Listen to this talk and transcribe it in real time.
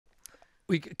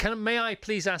May I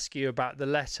please ask you about the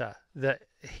letter that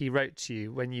he wrote to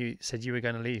you when you said you were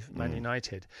going to leave Man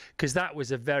United? Because that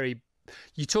was a very...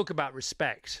 You talk about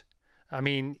respect. I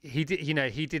mean, he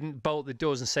didn't bolt the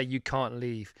doors and say you can't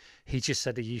leave. He just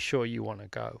said, "Are you sure you want to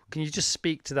go?" Can you just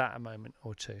speak to that a moment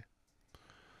or two?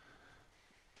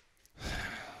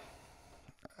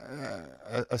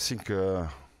 I think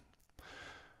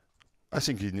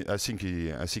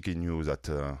he knew that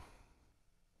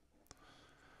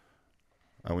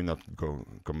I will not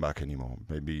come back anymore.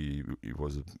 Maybe he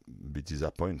was a bit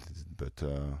disappointed, but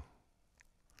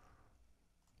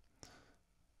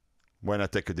when I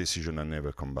take a decision, I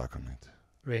never come back on it.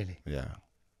 Really? Yeah,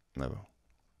 never,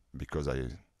 because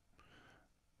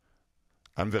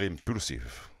I'm very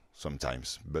impulsive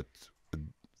sometimes, but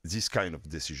this kind of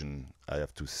decision, I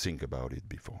have to think about it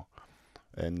before.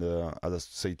 And as I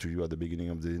said to you at the beginning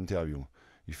of the interview,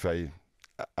 if I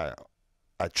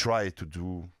try to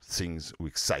do things that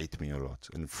excite me a lot,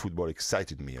 and football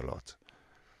excited me a lot.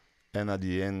 And at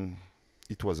the end,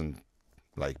 it wasn't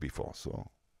like before,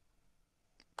 so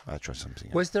I tried something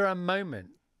else. Was there a moment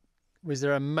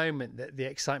that the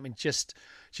excitement just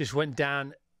went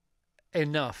down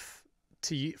enough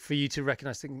for you to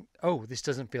recognize, thinking, oh, this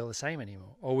doesn't feel the same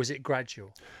anymore? Or was it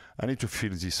gradual? I need to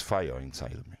feel this fire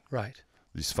inside of me. Right.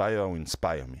 This fire will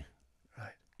inspire me.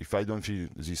 Right. If I don't feel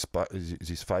this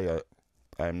fire,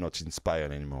 I am not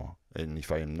inspired anymore. And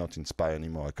if I am not inspired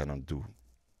anymore, I cannot do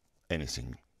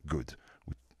anything good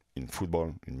in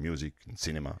football, in music, in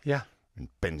cinema, in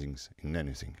paintings, in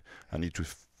anything. I need to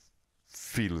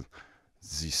feel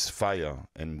this fire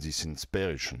and this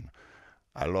inspiration.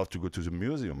 I love to go to the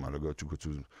museum. I love to go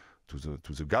to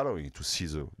the gallery to see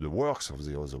the works of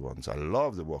the other ones. I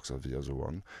love the works of the other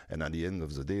one. And at the end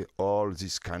of the day, all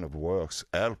these kind of works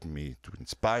help me, to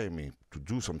inspire me to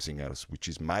do something else, which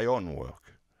is my own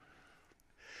work.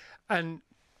 And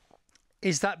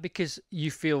is that because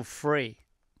you feel free?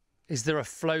 Is there a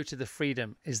flow to the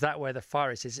freedom? Is that where the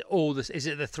fire is? Is it all this? Is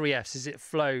it the 3 Fs? Is it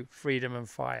flow, freedom, and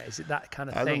fire? Is it that kind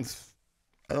of thing?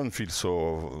 I don't feel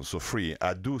so free.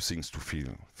 I do things to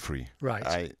feel free.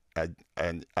 Right. I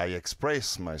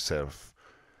express myself.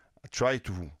 I try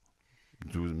to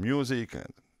do music,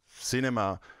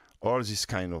 cinema, all these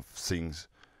kind of things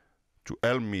to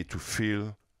help me to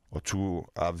feel or to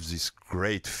have this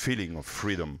great feeling of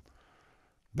freedom.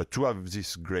 But to have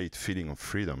this great feeling of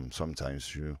freedom,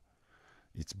 sometimes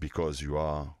it's because you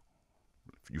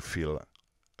feel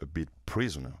a bit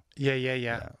prisoner.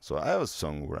 Yeah. So I have a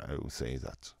song where I would say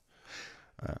that.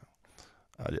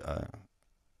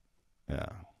 Yeah.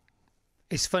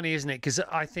 It's funny, isn't it? Because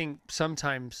I think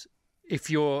sometimes if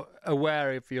you're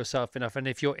aware of yourself enough and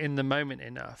if you're in the moment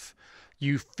enough,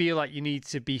 you feel like you need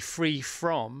to be free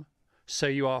from, so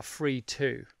you are free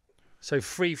to. So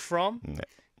free from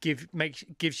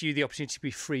gives you the opportunity to be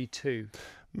free to.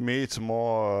 Me, it's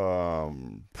more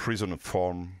prisoner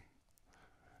form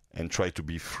and try to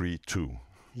be free too.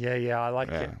 Yeah, I like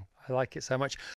it. I like it so much.